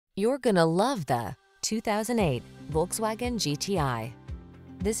You're gonna love the 2008 Volkswagen GTI.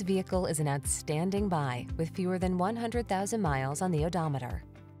 This vehicle is an outstanding buy with fewer than 100,000 miles on the odometer.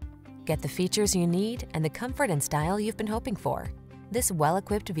 Get the features you need and the comfort and style you've been hoping for. This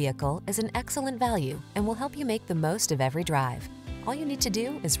well-equipped vehicle is an excellent value and will help you make the most of every drive. All you need to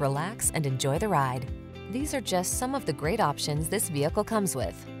do is relax and enjoy the ride. These are just some of the great options this vehicle comes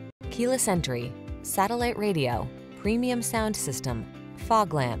with: keyless entry, satellite radio, premium sound system,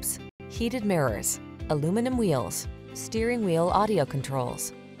 fog lamps, heated mirrors, aluminum wheels, steering wheel audio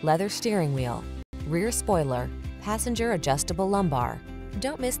controls, leather steering wheel, rear spoiler, passenger adjustable lumbar.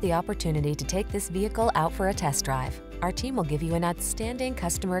 Don't miss the opportunity to take this vehicle out for a test drive. Our team will give you an outstanding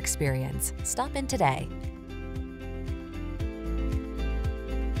customer experience. Stop in today.